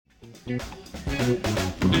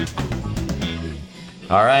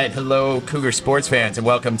All right, hello Cougar sports fans, and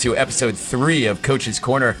welcome to episode 3 of Coach's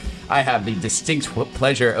Corner. I have the distinct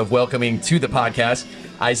pleasure of welcoming to the podcast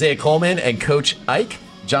Isiah Colman and Coach Ike,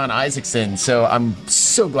 John Isaacson. So I'm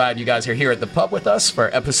so glad you guys are here at the pub with us for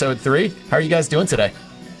episode 3. How are you guys doing today?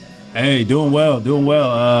 Hey, doing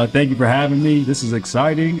well. Thank you for having me. This is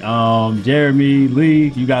exciting. Jeremy, Lee,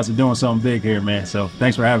 you guys are doing something big here, man. So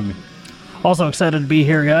thanks for having me. Also excited to be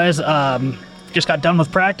here, guys. Just got done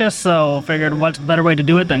with practice, so figured what's a better way to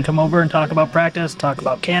do it than come over and talk about practice, talk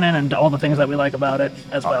about Cannon, and all the things that we like about it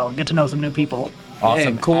as well. Get to know some new people.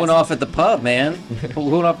 Awesome. Hey, cooling off at the pub, man.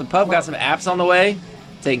 Cooling off the pub. Got some apps on the way.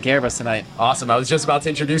 Taking care of us tonight. Awesome. I was just about to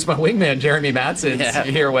introduce my wingman, Jeremy Matson's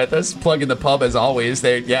here with us, plugging the pub as always.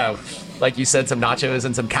 Like you said, some nachos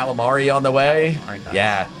and some calamari on the way. Nice.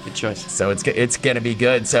 Yeah, good choice. So it's gonna be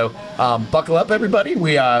good. So buckle up, everybody.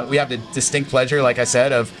 We have the distinct pleasure, like I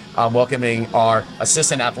said, of welcoming our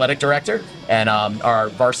assistant athletic director and our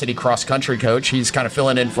varsity cross country coach. He's kind of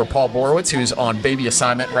filling in for Paul Borowitz, who's on baby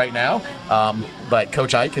assignment right now. But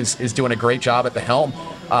Coach Ike is doing a great job at the helm.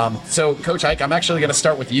 So, Coach Ike, I'm actually going to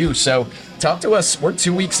start with you. So, talk to us. We're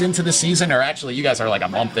 2 weeks into the season, or actually, you guys are like a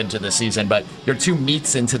month into the season, but you're 2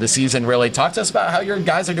 meets into the season, really. Talk to us about how your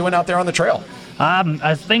guys are doing out there on the trail.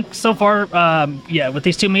 I think so far, with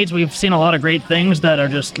these 2 meets, we've seen a lot of great things that are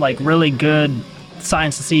just like really good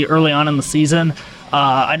signs to see early on in the season.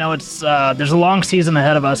 I know there's a long season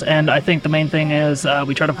ahead of us, and I think the main thing is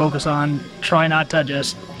we try not to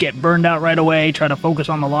just get burned out right away, try to focus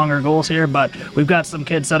on the longer goals here, but we've got some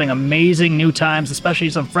kids setting amazing new times, especially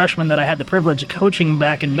some freshmen that I had the privilege of coaching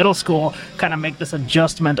back in middle school, kind of make this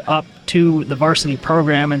adjustment up to the varsity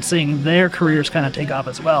program and seeing their careers kind of take off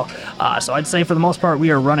as well. So I'd say for the most part,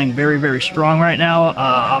 we are running very, very strong right now.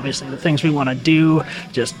 Obviously, the things we want to do,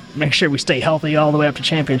 just make sure we stay healthy all the way up to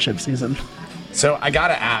championship season. So I got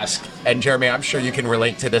to ask, and Jeremy, I'm sure you can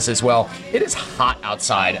relate to this as well. It is hot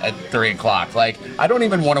outside at 3 o'clock. Like, I don't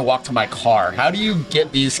even want to walk to my car. How do you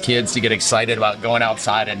get these kids to get excited about going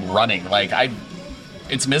outside and running?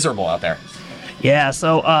 It's miserable out there. Yeah,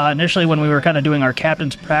 so initially when we were kind of doing our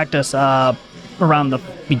captain's practice around the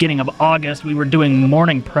beginning of August, we were doing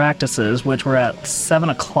morning practices, which were at 7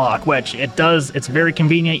 o'clock, which it's very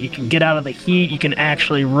convenient. You can get out of the heat. You can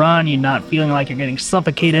actually run. You're not feeling like you're getting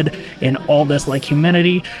suffocated in all this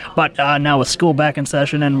humidity. But now with school back in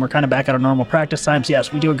session and we're kind of back at our normal practice times,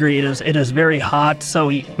 yes, we do agree it is very hot. So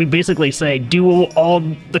we basically say do all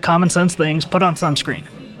the common sense things, put on sunscreen,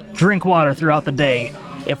 drink water throughout the day.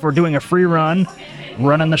 If we're doing a free run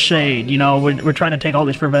in the shade. We're trying to take all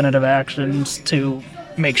these preventative actions to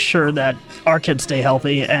make sure that our kids stay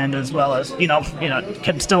healthy and as well as,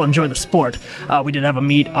 can still enjoy the sport. We did have a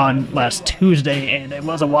meet on last Tuesday, and it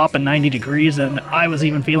was a whopping 90 degrees, and I was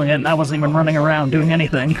even feeling it, and I wasn't even running around doing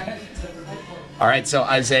anything. All right,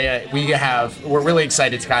 so Isiah, we're really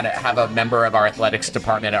excited to kind of have a member of our athletics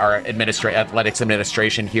department, our athletics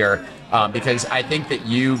administration here, because I think that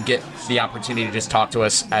you get the opportunity to just talk to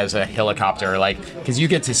us as a helicopter, because you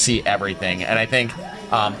get to see everything. And I think,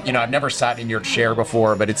 I've never sat in your chair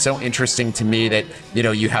before, but it's so interesting to me that,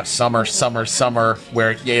 you have summer,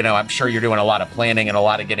 where, I'm sure you're doing a lot of planning and a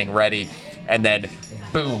lot of getting ready. And then,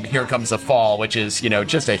 boom, here comes the fall, which is,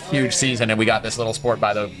 just a huge season. And we got this little sport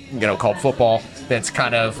called football that's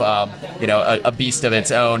kind of, a beast of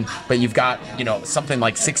its own. But you've got, something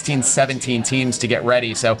like 16, 17 teams to get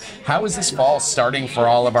ready. So how is this fall starting for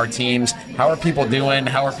all of our teams? How are people doing?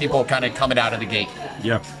 How are people kind of coming out of the gate?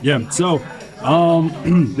 Yeah. So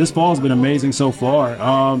this fall has been amazing so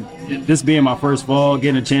far. This being my first fall,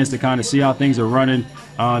 getting a chance to kind of see how things are running.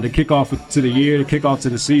 The kickoff to the year, the kickoff to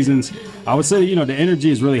the seasons. I would say, the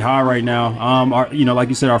energy is really high right now. Like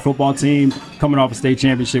you said, our football team coming off a state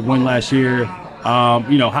championship win last year.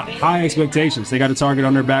 High expectations. They got a target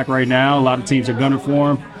on their back right now. A lot of teams are gunning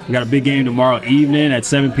for them. We got a big game tomorrow evening at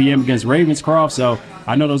 7 p.m. against Ravenscroft. So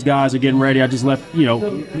I know those guys are getting ready. I just left,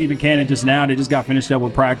 leaving Cannon just now. They just got finished up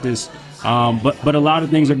with practice. But a lot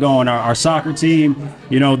of things are going. Our soccer team,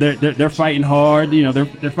 they're fighting hard.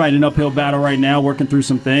 They're fighting an uphill battle right now, working through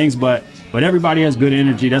some things. But everybody has good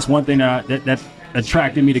energy. That's one thing that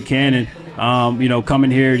attracted me to Cannon. Coming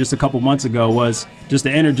here just a couple months ago was just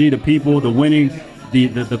the energy, the people, the winning,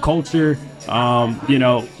 the culture.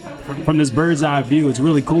 From this bird's eye view, it's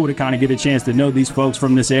really cool to kind of get a chance to know these folks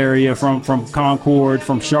from this area, from Concord,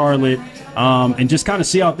 from Charlotte, and just kind of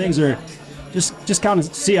see how things are. Just kind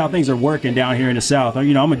of see how things are working down here in the South.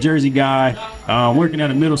 I'm a Jersey guy, working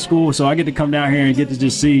at a middle school, so I get to come down here and get to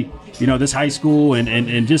just see, this high school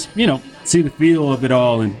and just, see the feel of it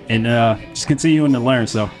all and just continuing to learn.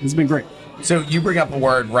 So it's been great. So you bring up a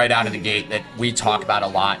word right out of the gate that we talk about a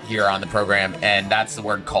lot here on the program, and that's the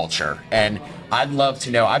word culture. And I'd love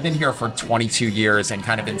to know, I've been here for 22 years and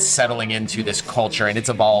kind of been settling into this culture, and it's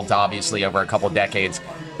evolved obviously over a couple decades.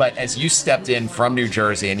 But as you stepped in from New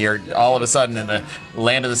Jersey and you're all of a sudden in the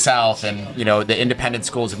land of the South and, you know, the independent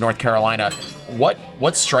schools of North Carolina,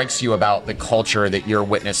 what strikes you about the culture that you're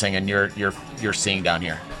witnessing and you're seeing down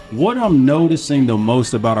here? What I'm noticing the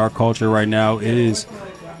most about our culture right now is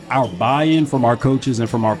our buy-in from our coaches and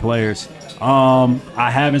from our players. I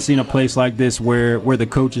haven't seen a place like this where the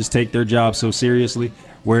coaches take their job so seriously,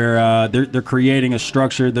 where they're creating a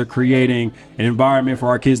structure, they're creating an environment for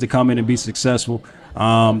our kids to come in and be successful.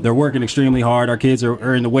 They're working extremely hard. Our kids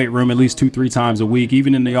are in the weight room at least 2-3 times a week,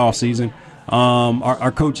 even in the off season.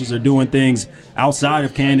 Our coaches are doing things outside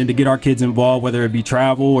of Canton to get our kids involved, whether it be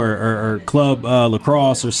travel or club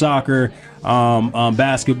lacrosse or soccer,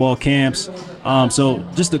 basketball camps. So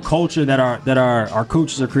just the culture that our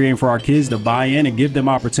coaches are creating for our kids to buy in and give them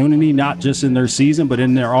opportunity, not just in their season, but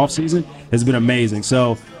in their off season, has been amazing.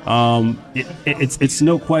 So it's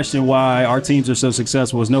no question why our teams are so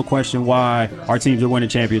successful. It's no question why our teams are winning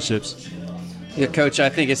championships. Yeah, Coach, I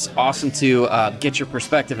think it's awesome to get your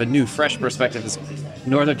perspective, a new, fresh perspective. As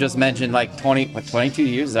Northrop just mentioned, like 22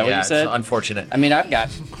 years, is that what you said? Yeah, it's unfortunate. I mean, I've got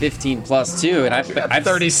 15 plus too, and I've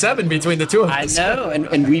 37 between the two of us. I know,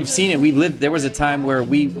 and we've seen it. We lived. There was a time where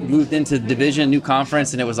we moved into division, new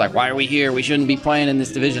conference, and it was like, why are we here? We shouldn't be playing in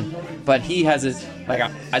this division. But he has his, like,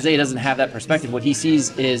 Isiah doesn't have that perspective. What he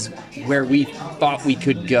sees is where we thought we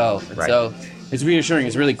could go. Right. So it's reassuring.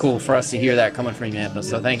 It's really cool for us to hear that coming from you, man.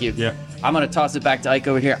 So thank you. Yeah. I'm going to toss it back to Ike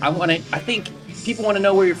over here. I think people want to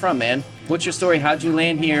know where you're from, man. What's your story? How'd you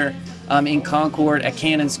land here in Concord at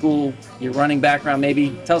Cannon School? Your running background,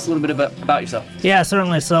 maybe. Tell us a little bit about yourself. Yeah,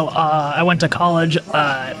 certainly. So I went to college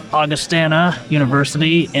at Augustana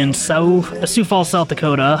University in Sioux Falls, South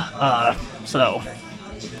Dakota. So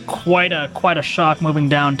quite a shock moving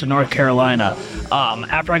down to North Carolina.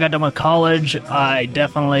 After I got done with college, I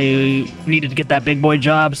definitely needed to get that big boy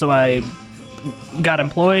job, so I got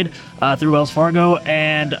employed through Wells Fargo,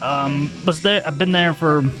 and was there. I've been there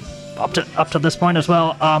for up to this point as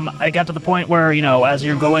well. I got to the point where, you know, as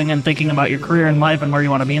you're going and thinking about your career in life and where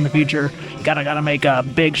you want to be in the future, you gotta make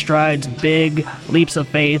big strides, big leaps of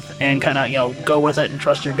faith, and kind of, you know, go with it and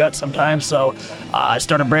trust your gut sometimes. So I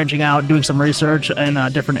started branching out, doing some research in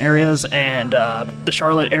different areas, and the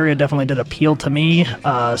Charlotte area definitely did appeal to me.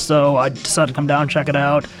 So I decided to come down and check it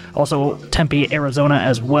out. Also Tempe, Arizona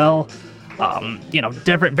as well. You know,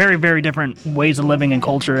 different, very, very different ways of living and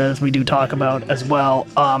culture, as we do talk about as well.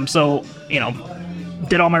 So, you know,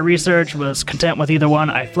 did all my research, was content with either one.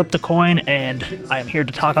 I flipped a coin, and I am here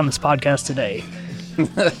to talk on this podcast today.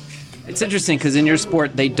 It's interesting because in your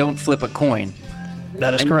sport, they don't flip a coin.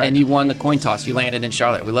 That is correct. And you won the coin toss. You landed in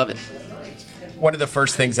Charlotte. We love it. One of the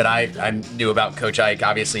first things that I knew about Coach Ike,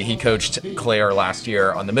 obviously he coached Claire last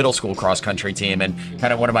year on the middle school cross country team, and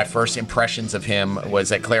kind of one of my first impressions of him was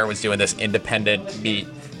that Claire was doing this independent meet,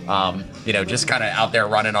 you know, just kind of out there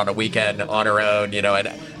running on a weekend on her own, you know,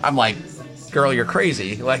 and I'm like, girl, you're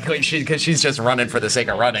crazy, like because she's just running for the sake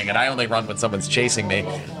of running, and I only run when someone's chasing me,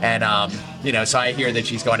 and you know, so I hear that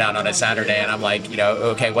she's going out on a Saturday, and I'm like, you know,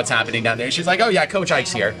 okay, what's happening down there? She's like, oh yeah, Coach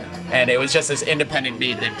Ike's here, and it was just this independent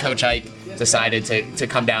meet that Coach Ike decided to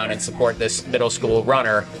come down and support this middle school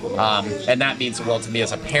runner, and that means the world to me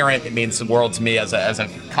as a parent. It means the world to me as a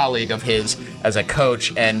colleague of his, as a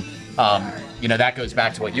coach, and you know, that goes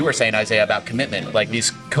back to what you were saying, Isiah, about commitment. Like,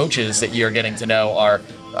 these coaches that you're getting to know are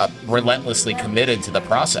relentlessly committed to the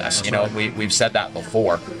process. You know, we've said that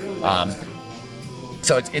before.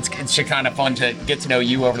 So it's kind of fun to get to know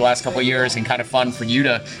you over the last couple of years, and kind of fun for you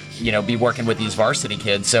to, you know, be working with these varsity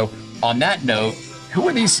kids. So on that note, who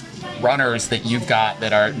are these runners that you've got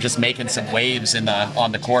that are just making some waves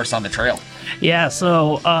on the course, on the trail? Yeah,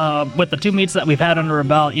 so with the two meets that we've had under our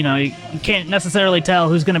belt, you know, you can't necessarily tell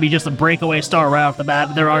who's going to be just a breakaway star right off the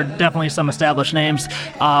bat. There are definitely some established names.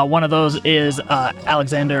 One of those is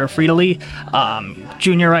Alexander Friedeli,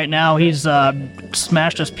 junior right now. He's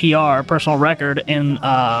smashed his PR, personal record, in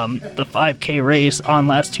the 5K race on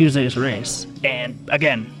last Tuesday's race. And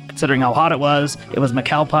again, considering how hot it was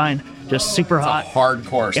McAlpine. Just super hot. It's a hard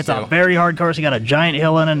course. It's a very hard course. You got a giant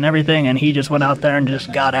hill in it and everything, and he just went out there and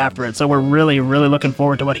just got after it. So we're really, really looking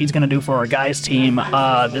forward to what he's going to do for our guys team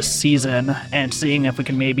this season, and seeing if we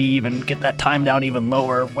can maybe even get that time down even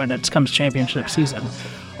lower when it comes championship season.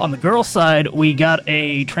 On the girls' side, we got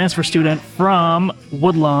a transfer student from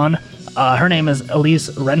Woodlawn, Her name is Elise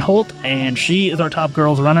Renholt, and she is our top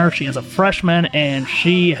girls runner. She is a freshman, and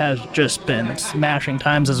she has just been smashing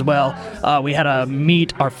times as well. We had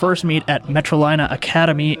our first meet at Metrolina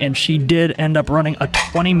Academy, and she did end up running a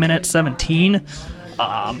 20-minute 17,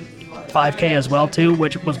 5K as well too,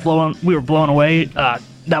 which was we were blown away.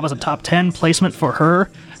 That was a top 10 placement for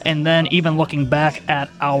her. And then even looking back at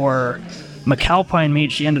our McAlpine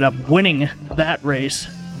meet, she ended up winning that race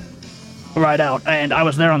right out. And I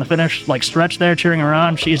was there on the finish, stretch there, cheering her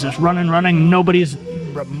on. She's just running. Nobody's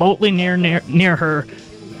remotely near her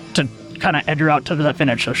to kind of edge her out to that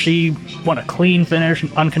finish. So she won a clean finish,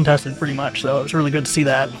 uncontested pretty much. So it was really good to see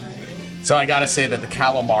that. So I gotta say that the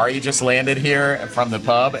calamari just landed here from the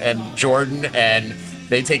pub, and Jordan and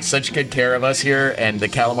they take such good care of us here, and the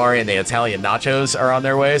calamari and the Italian nachos are on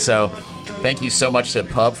their way. So thank you so much to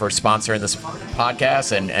the pub for sponsoring this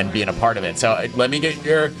podcast and being a part of it. So let me get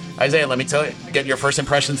get your first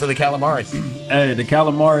impressions of the calamari. Hey, the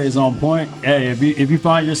calamari is on point. Hey, if you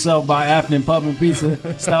find yourself by Afton Pub and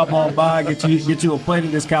Pizza, stop on by, get you a plate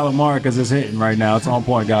of this calamari because it's hitting right now. It's on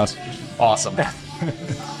point, guys. Awesome.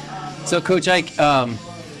 So, Coach Ike,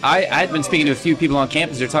 I'd been speaking to a few people on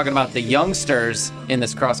campus. They're talking about the youngsters in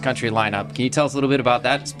this cross-country lineup. Can you tell us a little bit about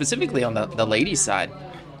that, specifically on the ladies' side?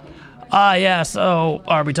 Yeah, so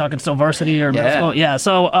are we talking still varsity or middle school? Yeah,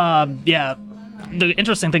 so, the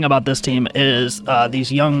interesting thing about this team is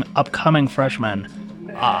these young upcoming freshmen,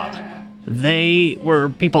 they were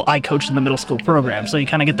people I coached in the middle school program, so you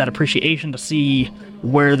kind of get that appreciation to see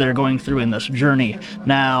where they're going through in this journey.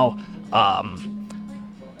 Now,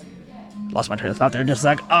 lost my train of thought there just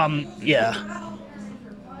a sec.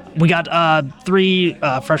 We got 3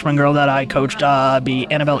 freshman girls that I coached, be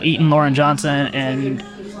Annabelle Eaton, Lauren Johnson, and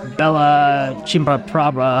Bella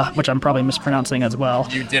Chimpraprabra, which I'm probably mispronouncing as well.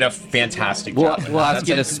 You did a fantastic job. We'll ask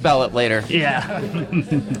you to spell it later. Yeah.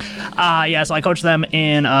 So I coached them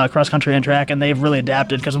in cross-country and track, and they've really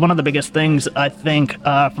adapted, because one of the biggest things, I think,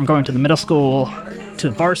 from going to the middle school to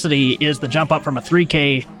varsity is the jump up from a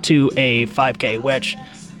 3K to a 5K, which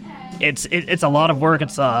it's a lot of work.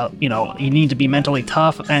 It's you need to be mentally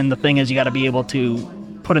tough, and the thing is, you got to be able to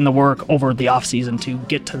put in the work over the off season to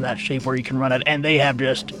get to that shape where you can run it. And they have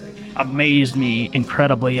just amazed me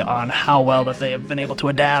incredibly on how well that they have been able to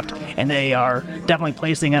adapt, and they are definitely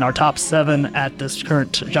placing in our top 7 at this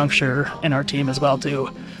current juncture in our team as well too.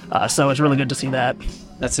 So it's really good to see that.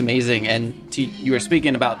 That's amazing. And you were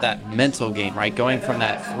speaking about that mental game, right? Going from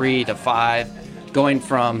that 3 to 5, going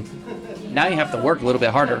from now you have to work a little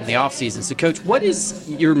bit harder in the off season. So, Coach, what is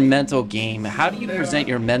your mental game? How do you present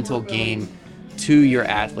your mental game to your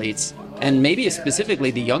athletes, and maybe specifically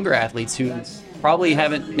the younger athletes who probably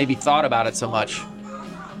haven't maybe thought about it so much?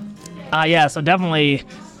 So definitely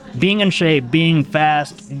being in shape, being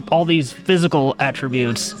fast, all these physical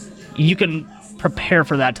attributes, you can prepare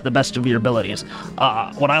for that to the best of your abilities.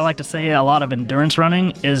 What I like to say, a lot of endurance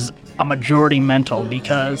running is a majority mental,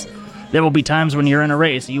 because there will be times when you're in a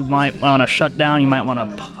race, you might want to shut down, you might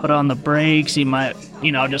want to put on the brakes, you might,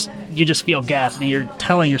 you just feel gassed, and you're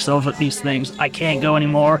telling yourself these things, I can't go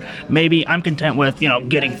anymore. Maybe I'm content with,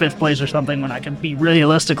 getting 5th place or something when I can be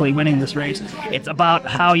realistically winning this race. It's about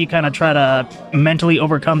how you kind of try to mentally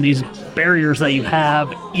overcome these barriers that you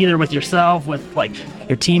have, either with yourself, with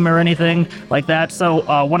your team or anything like that.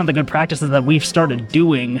 So one of the good practices that we've started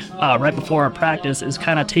doing right before our practice is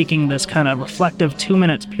kind of taking this kind of reflective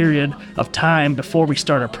 2-minute period of time before we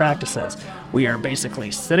start our practices. We are basically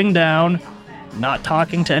sitting down, not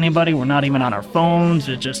talking to anybody. We're not even on our phones.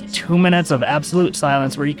 It's just 2 minutes of absolute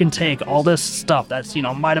silence where you can take all this stuff that's,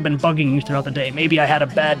 might have been bugging you throughout the day. Maybe I had a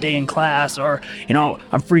bad day in class, or,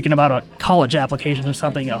 I'm freaking about a college application or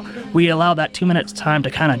something. We allow that 2 minutes time to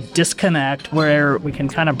kind of disconnect, where we can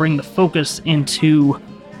kind of bring the focus into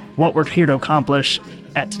what we're here to accomplish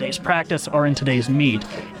at today's practice or in today's meet.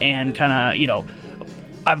 And kind of,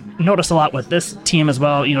 I've noticed a lot with this team as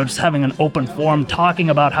well, just having an open forum, talking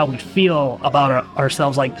about how we feel about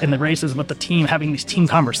ourselves, in the races with the team, having these team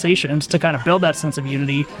conversations to kind of build that sense of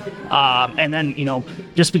unity. And then,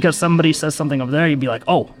 just because somebody says something over there, you'd be like,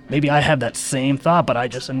 oh, maybe I have that same thought, but I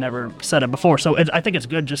just have never said it before. So I think it's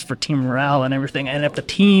good just for team morale and everything. And if the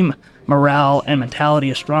team morale and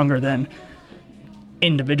mentality is stronger, then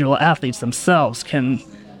individual athletes themselves can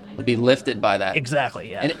be lifted by that.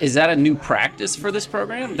 Exactly, yeah. And is that a new practice for this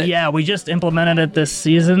program? Yeah, we just implemented it this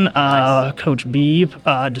season. Nice. Coach Beebe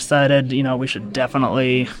decided, we should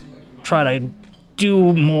definitely try to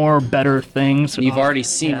do more better things. You've already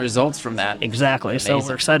seen results from that. Exactly. So Amazing.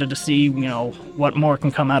 we're excited to see, what more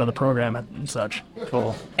can come out of the program and such.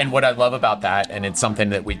 Cool. And what I love about that, and it's something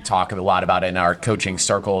that we talk a lot about in our coaching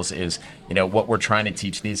circles, is what we're trying to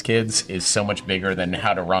teach these kids is so much bigger than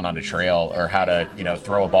how to run on a trail or how to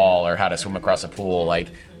throw a ball or how to swim across a pool, like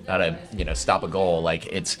how to stop a goal. Like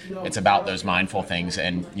it's about those mindful things.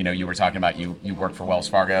 And you were talking about you work for Wells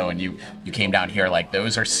Fargo and you came down here. Like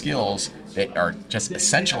those are skills that are just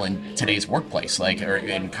essential in today's workplace, like or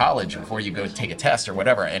in college before you go take a test or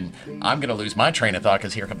whatever. And I'm gonna lose my train of thought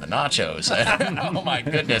because here come the nachos. Oh my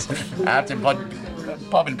goodness, after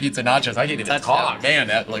pumping pizza nachos, I can't even talk. Man,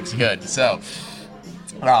 that looks good. So,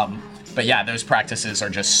 but yeah, those practices are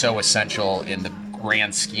just so essential in the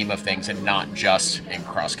grand scheme of things and not just in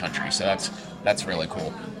cross country. So that's really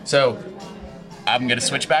cool. So I'm going to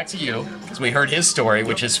switch back to you because we heard his story,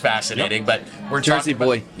 which is fascinating. But we're Jersey talking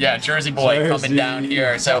boy. about, Jersey boy coming down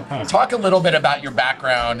here. So talk a little bit about your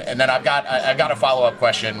background, and then I've got a follow-up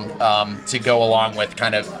question to go along with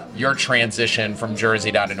kind of your transition from Jersey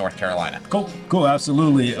down to North Carolina. Cool,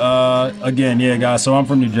 absolutely. Again, guys. So I'm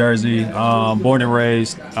from New Jersey, born and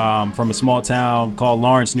raised from a small town called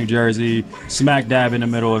Lawrence, New Jersey, smack dab in the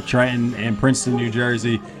middle of Trenton and Princeton, New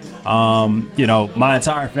Jersey. My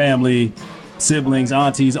entire family. Siblings,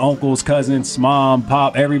 aunties, uncles, cousins, mom,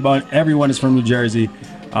 pop, everyone is from New Jersey.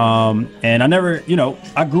 And I never,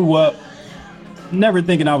 I grew up never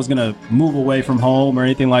thinking I was going to move away from home or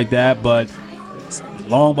anything like that. But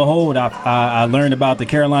lo and behold, I learned about the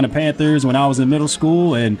Carolina Panthers when I was in middle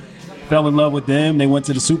school and fell in love with them. They went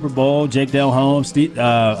to the Super Bowl. Jake Del Holmes,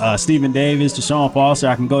 Stephen Davis, Deshaun Foster.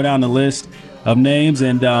 I can go down the list of names,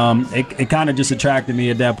 and it kind of just attracted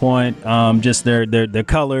me at that point. Just their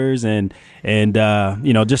colors and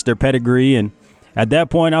just their pedigree. And at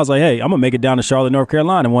that point, I was like, hey, I'm gonna make it down to Charlotte, North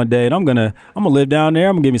Carolina one day, and I'm gonna live down there.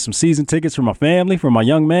 I'm gonna give me some season tickets for my family, for my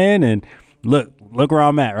young man, and look where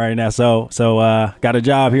I'm at right now. So got a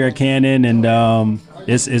job here at Cannon, and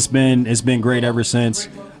it's been great ever since.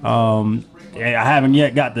 I haven't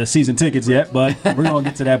yet got the season tickets yet, but we're gonna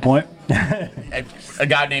get to that point. A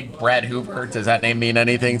guy named Brad Hoover, does that name mean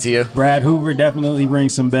anything to you? Brad Hoover definitely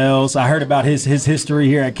rings some bells. I heard about his history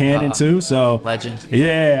here at Cannon too. So legend.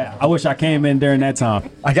 Yeah, I wish I came in during that time.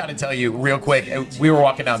 I got to tell you real quick, we were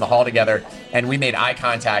walking down the hall together and we made eye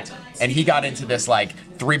contact, and he got into this like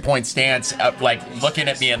 3-point stance, like looking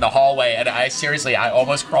at me in the hallway, and I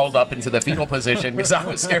almost crawled up into the fetal position because I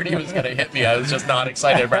was scared he was going to hit me. I was just not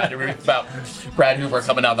excited about Brad Hoover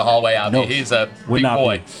coming down the hallway out. No, he's a big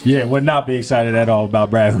boy. Would not be excited at all about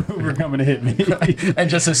Brad Hoover coming to hit me. And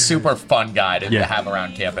just a super fun guy to have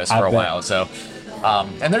around campus for a while. So,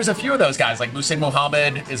 and there's a few of those guys, like Musin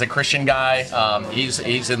Muhammad is a Christian guy.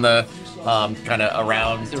 He's in the kind of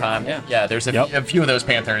around time. Yeah, there's a few of those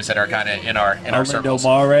Panthers that are kind of in our circles.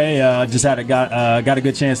 Mare, just got a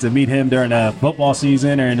good chance to meet him during the football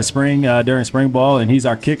season or in the spring during spring ball, and he's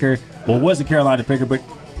our kicker. Well, was a Carolina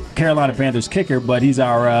Panthers kicker, but he's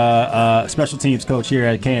our special teams coach here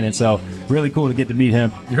at Cannon. So really cool to get to meet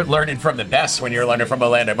him. You're learning from the best when you're learning from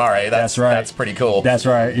Orlando Mare. That's right. That's pretty cool. That's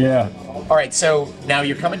right. Yeah. All right. So now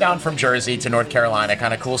you're coming down from Jersey to North Carolina.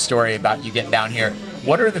 Kind of cool story about you getting down here.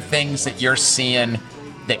 What are the things that you're seeing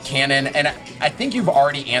that Cannon, and I think you've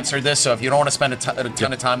already answered this, so if you don't want to spend a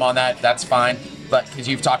ton of time on that, that's fine. But because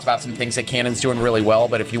you've talked about some things that Cannon's doing really well,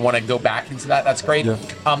 but if you want to go back into that, that's great. Yeah.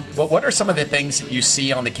 But what are some of the things that you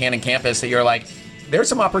see on the Cannon campus that you're like, there's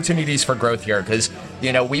some opportunities for growth here? Because,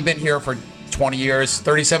 we've been here for 20 years,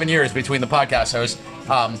 37 years between the podcast hosts.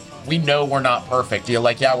 We know we're not perfect. You're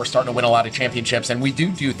like, we're starting to win a lot of championships, and we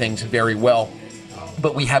do things very well.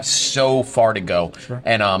 But we have so far to go. Sure.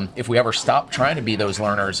 And if we ever stop trying to be those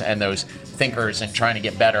learners and those thinkers and trying to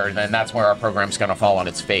get better, then that's where our program's going to fall on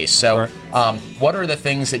its face. So what are the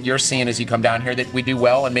things that you're seeing as you come down here that we do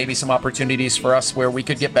well, and maybe some opportunities for us where we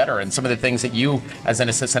could get better, and some of the things that you as an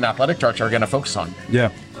assistant athletic director are going to focus on?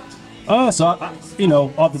 Yeah. Off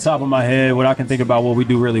the top of my head, what I can think about what we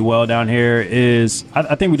do really well down here is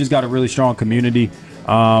I think we just got a really strong community.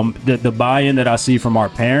 The buy-in that I see from our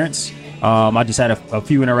parents, I just had a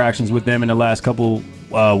few interactions with them in the last couple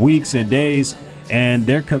weeks and days, and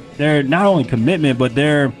they're not only commitment, but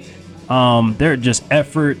their just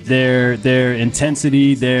effort, their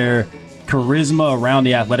intensity, their charisma around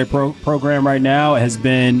the athletic program right now has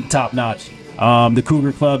been top notch. The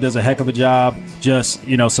Cougar Club does a heck of a job just,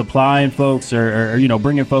 supplying folks or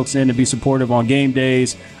bringing folks in to be supportive on game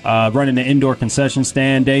days, running the indoor concession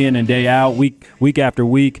stand day in and day out, week after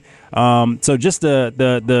week. So just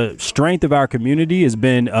the strength of our community has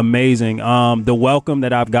been amazing. The welcome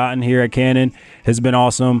that I've gotten here at Cannon has been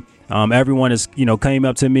awesome. Everyone has, came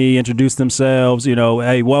up to me, introduced themselves,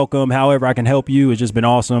 hey, welcome, however I can help you. It's just been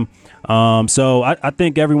awesome. So I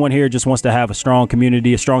think everyone here just wants to have a strong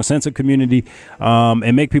community, a strong sense of community,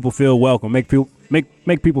 and make people feel welcome, make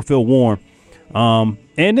people feel warm.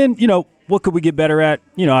 And then, what could we get better at?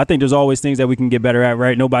 I think there's always things that we can get better at,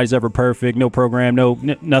 right? Nobody's ever perfect. No program,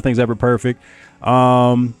 nothing's ever perfect.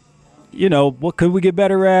 What could we get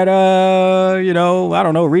better at? I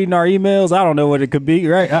don't know, reading our emails. I don't know what it could be,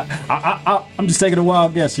 right? I'm just taking a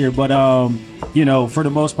wild guess here, but for the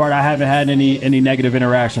most part, I haven't had any negative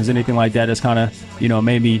interactions, anything like that. That's kind of,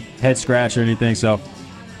 made me head scratch or anything. So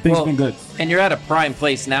things have been good. And you're at a prime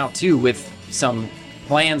place now too, with some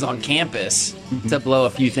plans on campus to blow a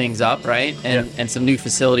few things up, right? And some new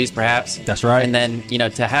facilities perhaps. That's right. And then,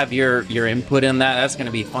 to have your input in that's going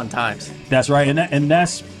to be fun times. That's right. And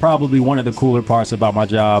that's probably one of the cooler parts about my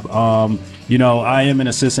job. I am an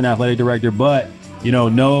assistant athletic director, but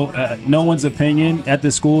no one's opinion at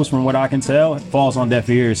the schools, from what I can tell, falls on deaf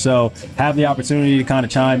ears. So have the opportunity to kind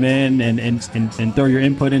of chime in and throw your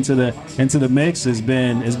input into the mix has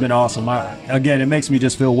been awesome. Again, it makes me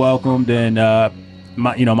just feel welcomed, and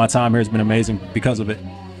my time here has been amazing because of it.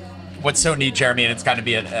 What's so neat, Jeremy, and it's kind of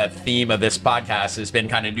be a theme of this podcast, has been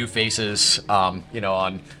kind of new faces, on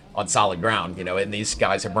solid ground, and these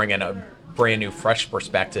guys are bringing a brand new, fresh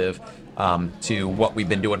perspective to what we've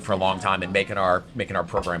been doing for a long time and making our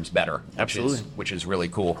programs better. Absolutely, which is really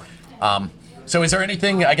cool. So is there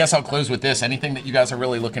anything, I guess I'll close with this, anything that you guys are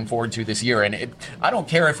really looking forward to this year? And I don't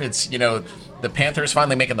care if it's, the Panthers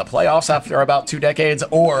finally making the playoffs after about 2 decades,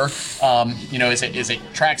 or, is it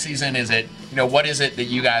track season? Is it, what is it that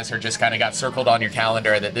you guys are just kind of got circled on your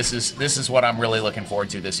calendar that this is what I'm really looking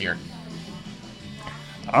forward to this year?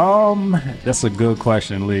 That's a good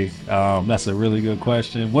question, Lee. That's a really good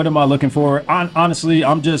question. What am I looking for? Honestly,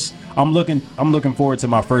 I'm looking forward to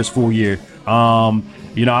my first full year.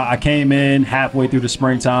 I came in halfway through the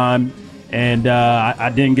springtime, and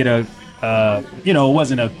I didn't get it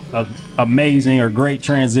wasn't a amazing or great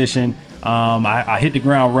transition. I hit the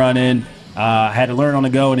ground running. Had to learn on the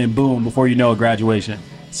go, and then boom, before you know it, graduation.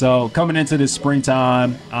 So coming into this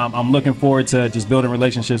springtime, I'm looking forward to just building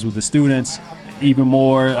relationships with the students even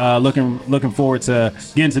more. Looking forward to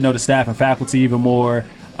getting to know the staff and faculty even more.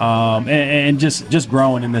 And just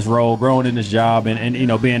growing in this role, growing in this job,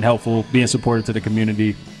 and being helpful, being supportive to the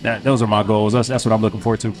community. Those are my goals. That's what I'm looking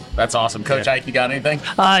forward to. That's awesome. Coach Ike, you got anything?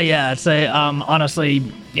 I'd say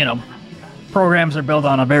honestly, programs are built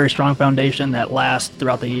on a very strong foundation that lasts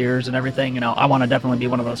throughout the years and everything. I want to definitely be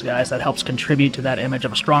one of those guys that helps contribute to that image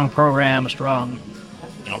of a strong program, a strong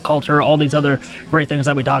culture, all these other great things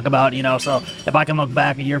that we talk about. So if I can look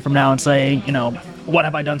back a year from now and say, what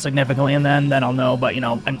have I done significantly, and then I'll know. But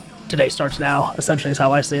and today starts now, essentially, is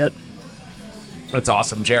how I see it. That's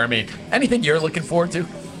awesome. Jeremy, anything you're looking forward to?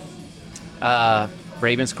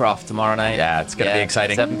 Ravenscroft tomorrow night. Yeah, it's gonna be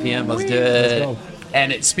exciting. 7 p.m. Let's do it. Let's go.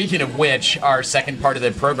 And speaking of which, our second part of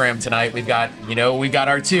the program tonight, we've got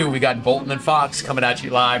our two. We got Bolton and Fox coming at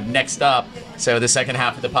you live next up. So the second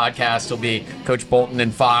half of the podcast will be Coach Bolton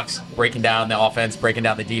and Fox breaking down the offense, breaking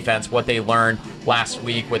down the defense, what they learned last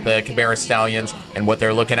week with the Cabarrus Stallions, and what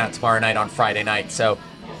they're looking at tomorrow night on Friday night. So,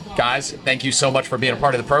 guys, thank you so much for being a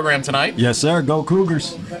part of the program tonight. Yes, sir. Go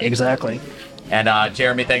Cougars. Exactly. And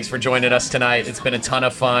Jeremy, thanks for joining us tonight. It's been a ton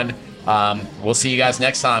of fun. We'll see you guys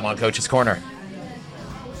next time on Coach's Corner.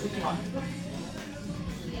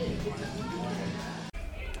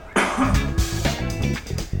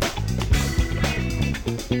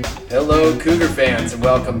 Hello, Cougar fans, and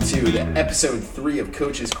welcome to the episode 3 of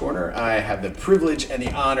Coach's Corner. I have the privilege and the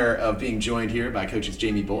honor of being joined here by coaches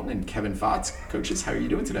Jamie Bolton and Kevin Fox. Coaches, how are you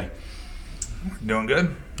doing today? Doing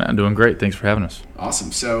good. I'm doing great. Thanks for having us.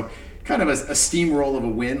 Awesome. So, kind of a steamroll of a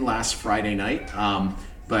win last Friday night.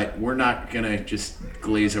 But we're not gonna just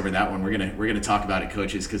glaze over that one. We're gonna talk about it,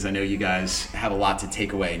 coaches, because I know you guys have a lot to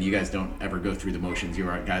take away, and you guys don't ever go through the motions. You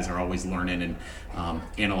guys are always learning and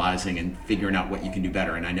analyzing and figuring out what you can do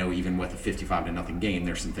better. And I know even with a 55-0 game,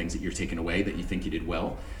 there's some things that you're taking away that you think you did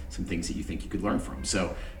well, some things that you think you could learn from.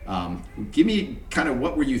 So, give me kind of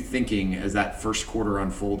what were you thinking as that first quarter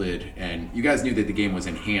unfolded, and you guys knew that the game was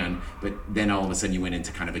in hand, but then all of a sudden you went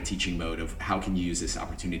into kind of a teaching mode of how can you use this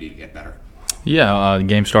opportunity to get better. Yeah, the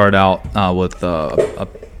game started out with a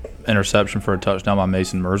interception for a touchdown by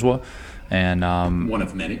Mason Merzwa, and one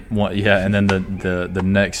of many. And then the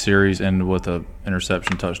next series ended with a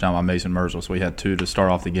interception touchdown by Mason Merzwa. So we had 2 to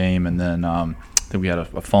start off the game, and then think we had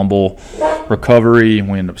a fumble recovery,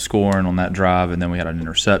 and we ended up scoring on that drive, and then we had an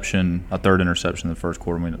interception, a third interception in the first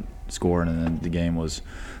quarter, and we ended up scoring, and then the game was,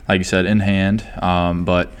 like you said, in hand.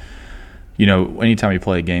 But, anytime you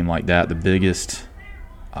play a game like that, the biggest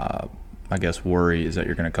I guess worry is that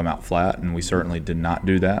you're going to come out flat, and we certainly did not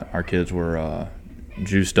do that. Our kids were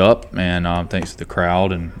juiced up, and thanks to the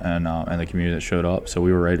crowd and the community that showed up, so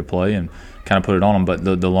we were ready to play and kind of put it on them.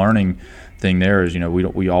 But the learning thing there is,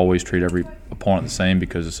 we always treat every opponent the same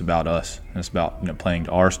because it's about us, and it's about playing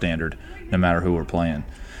to our standard, no matter who we're playing.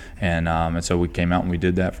 And so we came out and we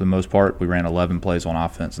did that for the most part. We ran 11 plays on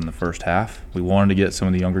offense in the first half. We wanted to get some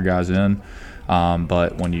of the younger guys in.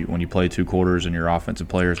 But when you play 2 quarters and your offensive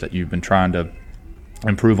players that you've been trying to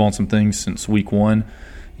improve on some things since week 1,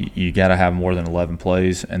 you got to have more than 11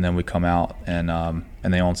 plays. And then we come out and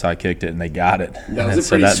they onside kicked it and they got it.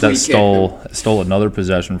 That stole another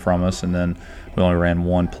possession from us. And then we only ran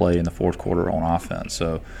 1 play in the fourth quarter on offense.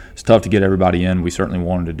 So it's tough to get everybody in. We certainly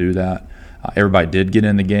wanted to do that. Everybody did get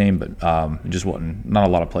in the game, but it just wasn't not a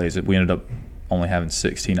lot of plays. We ended up only having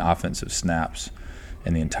 16 offensive snaps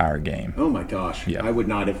in the entire game. Oh my gosh! Yeah. I would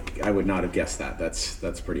not have guessed that.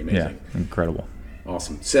 That's pretty amazing. Yeah, incredible.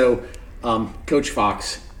 Awesome. So, Coach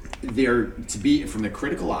Fox, there to be from the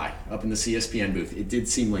critical eye up in the CSPN booth, it did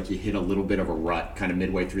seem like you hit a little bit of a rut kind of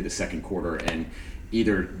midway through the second quarter, and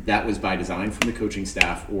either that was by design from the coaching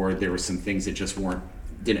staff, or there were some things that just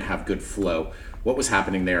didn't have good flow. What was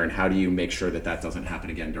happening there, and how do you make sure that doesn't happen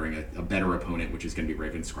again during a better opponent, which is going to be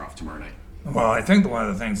Ravenscroft tomorrow night? Well, I think one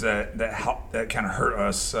of the things that kind of hurt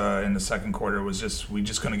us in the second quarter was we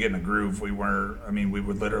just couldn't get in a groove. We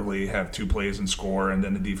would literally have 2 plays and score, and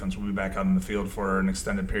then the defense would be back out in the field for an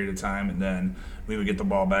extended period of time, and then we would get the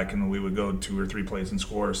ball back and we would go 2 or 3 plays and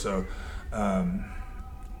score. So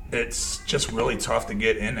it's just really tough to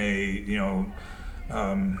get in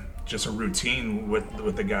just a routine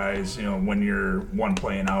with the guys, when you're one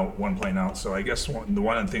playing out. So I guess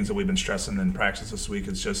one of the things that we've been stressing in practice this week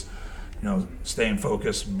is just, staying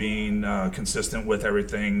focused, being consistent with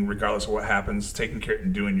everything, regardless of what happens, taking care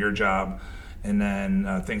and doing your job, and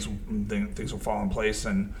then things will fall in place,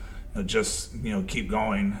 and just keep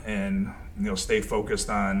going and stay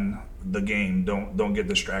focused on the game. Don't get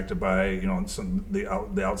distracted by some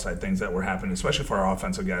the outside things that were happening, especially for our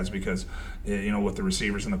offensive guys, because with the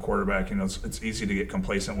receivers and the quarterback, it's easy to get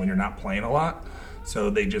complacent when you're not playing a lot.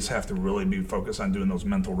 So they just have to really be focused on doing those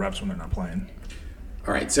mental reps when they're not playing.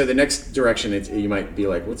 All right, so the next direction, you might be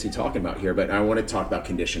like, what's he talking about here? But I want to talk about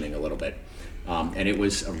conditioning a little bit. And it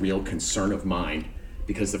was a real concern of mine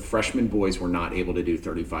because the freshman boys were not able to do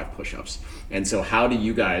 35 push-ups. And so how do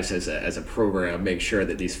you guys as a program make sure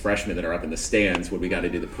that these freshmen that are up in the stands, when we got to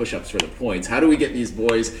do the push-ups for the points, how do we get these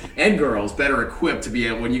boys and girls better equipped to be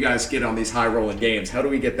able, when you guys get on these high-rolling games, how do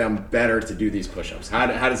we get them better to do these push-ups? How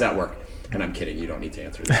does that work? And I'm kidding, you don't need to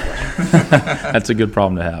answer this question. That's a good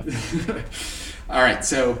problem to have. All right,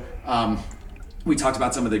 so we talked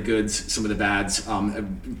about some of the goods, some of the bads.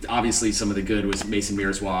 Obviously, some of the good was Mason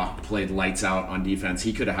Mirzwa played lights out on defense.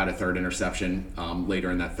 He could have had a third interception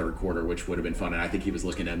later in that third quarter, which would have been fun. And I think he was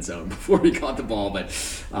looking end zone before he caught the ball. But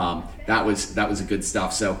that was a good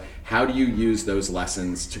stuff. So how do you use those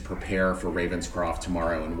lessons to prepare for Ravenscroft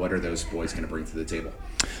tomorrow? And what are those boys going to bring to the table?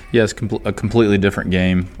 Yeah, it's a completely different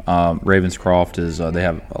game. Ravenscroft they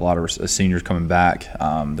have a lot of seniors coming back.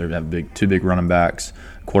 They have 2 big running backs,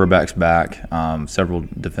 quarterbacks back, several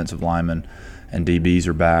defensive linemen, and DBs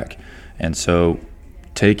are back. And so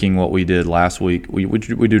taking what we did last week, we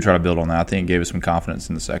do try to build on that. I think it gave us some confidence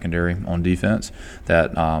in the secondary on defense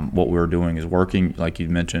that what we were doing is working, like you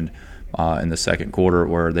mentioned, in the second quarter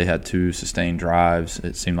where they had 2 sustained drives.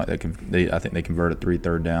 It seemed like I think they converted 3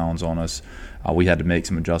 third downs on us. We had to make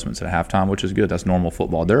some adjustments at halftime, which is good. That's normal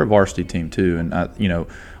football. They're a varsity team too, and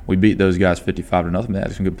we beat those guys 55-0. They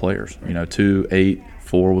had some good players. 2, 8,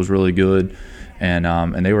 4 was really good,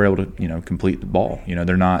 and they were able to complete the ball.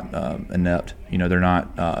 They're not inept. They're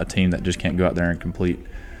not a team that just can't go out there and complete.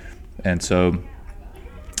 And so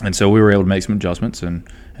we were able to make some adjustments, and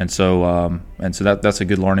so that's a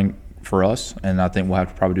good learning for us, and I think we'll have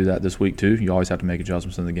to probably do that this week too. You always have to make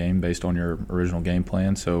adjustments in the game based on your original game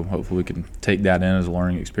plan, so hopefully we can take that in as a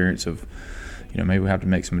learning experience of maybe we have to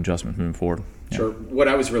make some adjustments moving forward. Sure. What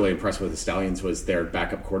I was really impressed with the Stallions was their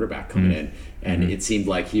backup quarterback coming in, and it seemed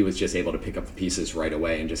like he was just able to pick up the pieces right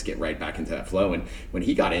away and just get right back into that flow. And when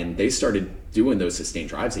he got in, they started doing those sustained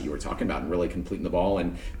drives that you were talking about and really completing the ball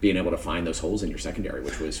and being able to find those holes in your secondary,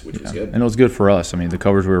 which was good. And it was good for us. I mean, the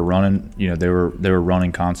coverage we were running, they were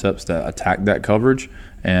running concepts that attacked that coverage,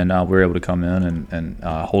 and we were able to come in and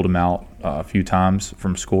hold them out a few times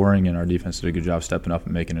from scoring, and our defense did a good job stepping up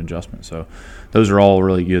and making adjustments. So those are all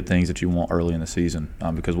really good things that you want early in the season,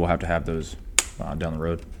 because we'll have to have those down the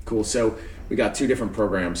road. Cool. So we got 2 different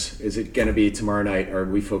programs. Is it going to be tomorrow night? Are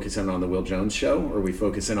we focusing on the Will Jones show, or are we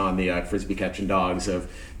focusing on the Frisbee catching dogs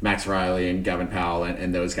of Max Riley and Gavin Powell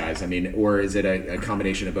and those guys? I mean, or is it a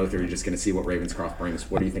combination of both, or are you just going to see what Ravenscroft brings?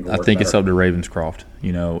 What do you think will work better? It's up to Ravenscroft.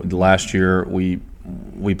 The last year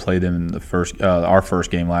we played them in the our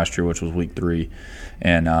first game last year, which was week 3,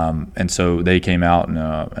 and so they came out in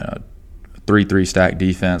a 3-3 stack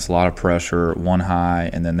defense, a lot of pressure, 1 high,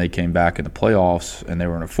 and then they came back in the playoffs and they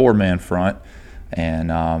were in a 4-man front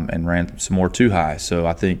and ran some more 2 high. So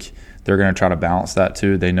I think they're going to try to balance that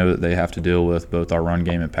too. They know that they have to deal with both our run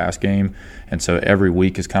game and pass game, and so every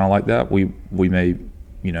week is kind of like that. We may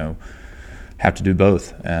have to do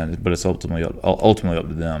both, but it's ultimately up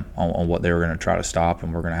to them on what they're going to try to stop,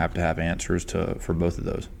 and we're going to have answers for both of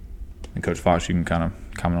those. And Coach Fox, you can kind of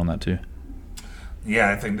comment on that too.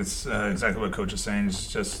 Yeah, I think that's exactly what Coach is saying. It's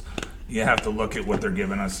just you have to look at what they're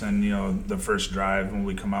giving us, and the first drive when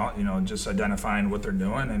we come out, just identifying what they're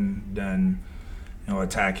doing, and then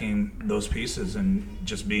attacking those pieces and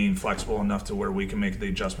just being flexible enough to where we can make the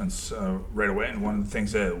adjustments right away. And one of the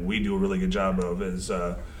things that we do a really good job of is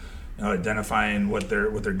identifying what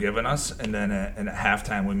they're giving us, and then at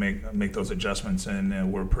halftime we make those adjustments,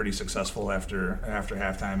 and we're pretty successful after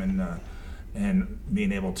halftime and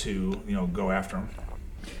being able to go after them.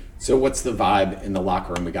 So what's the vibe in the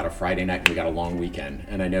locker room? We got a Friday night and we got a long weekend,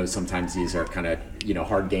 and I know sometimes these are kind of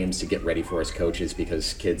hard games to get ready for as coaches,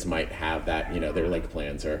 because kids might have that their lake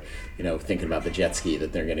plans, or thinking about the jet ski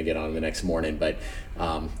that they're going to get on the next morning. But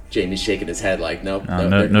Jamie's shaking his head like nope.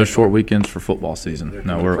 No short weekends for football season.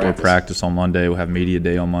 No, we're practice on Monday. We'll have media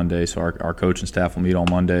day on Monday, so our coaching staff will meet on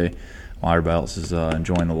Monday while everybody else is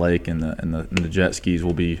enjoying the lake and the jet skis.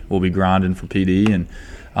 We'll be grinding for PD,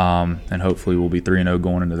 and hopefully we'll be 3-0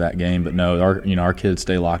 going into that game. But no, our kids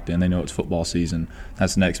stay locked in. They know it's football season.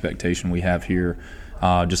 That's an expectation we have here.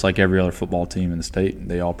 Just like every other football team in the state,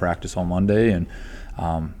 they all practice on Monday, and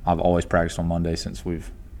I've always practiced on Monday since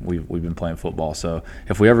we've been playing football. So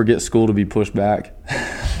if we ever get school to be pushed back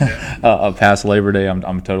past Labor Day,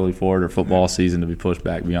 I'm totally for it. Or football season to be pushed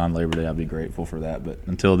back beyond Labor Day, I'd be grateful for that. But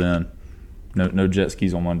until then, no jet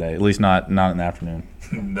skis on Monday, at least not in the afternoon.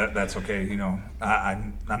 That's okay.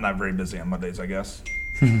 I'm not very busy on Mondays, I guess.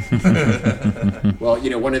 Well,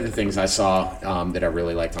 one of the things I saw that I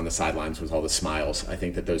really liked on the sidelines was all the smiles. I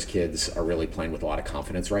think that those kids are really playing with a lot of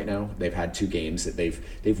confidence right now. They've had 2 games that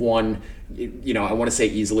they've won, I want to say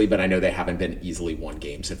easily, but I know they haven't been easily won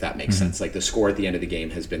games, if that makes sense. Like the score at the end of the game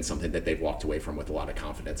has been something that they've walked away from with a lot of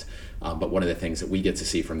confidence. But one of the things that we get to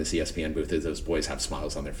see from this ESPN booth is those boys have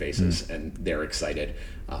smiles on their faces, and they're excited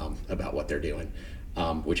about what they're doing.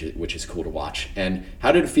 Which is cool to watch. And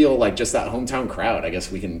how did it feel, like just that hometown crowd? I guess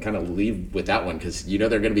we can kind of leave with that one, because they're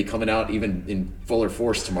going to be coming out even in fuller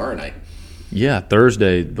force tomorrow night. Yeah,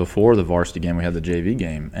 Thursday before the varsity game, we had the JV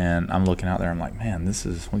game, and I'm looking out there. I'm like, man,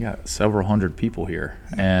 we got several hundred people here.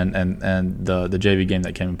 And the JV game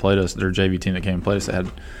that came and played us, their JV team that came and played us,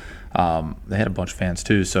 they had a bunch of fans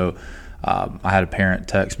too. So I had a parent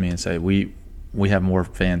text me and say, we have more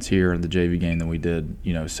fans here in the JV game than we did,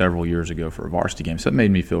 several years ago for a varsity game. So it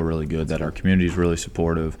made me feel really good that our community is really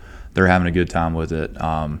supportive. They're having a good time with it.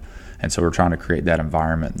 And so we're trying to create that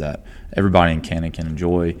environment that everybody in Cannon can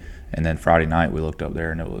enjoy. And then Friday night we looked up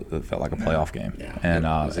there and it felt like a playoff game. Yeah, and it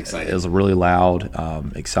was exciting. It was really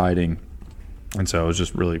loud, exciting. And so it was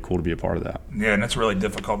just really cool to be a part of that. Yeah, and it's really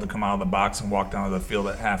difficult to come out of the box and walk down to the field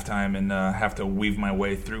at halftime and have to weave my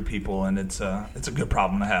way through people, and it's a good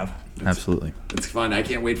problem to have. Absolutely. It's fun. I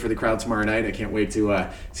can't wait for the crowd tomorrow night. I can't wait to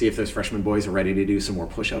see if those freshman boys are ready to do some more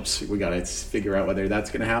push-ups. We got to figure out whether that's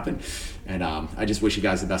going to happen. And I just wish you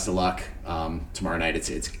guys the best of luck tomorrow night.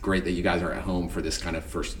 It's great that you guys are at home for this kind of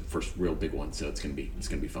first real big one. So it's gonna be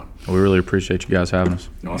fun. We really appreciate you guys having us.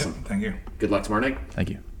 Awesome. Yeah, thank you. Good luck tomorrow night.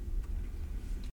 Thank you.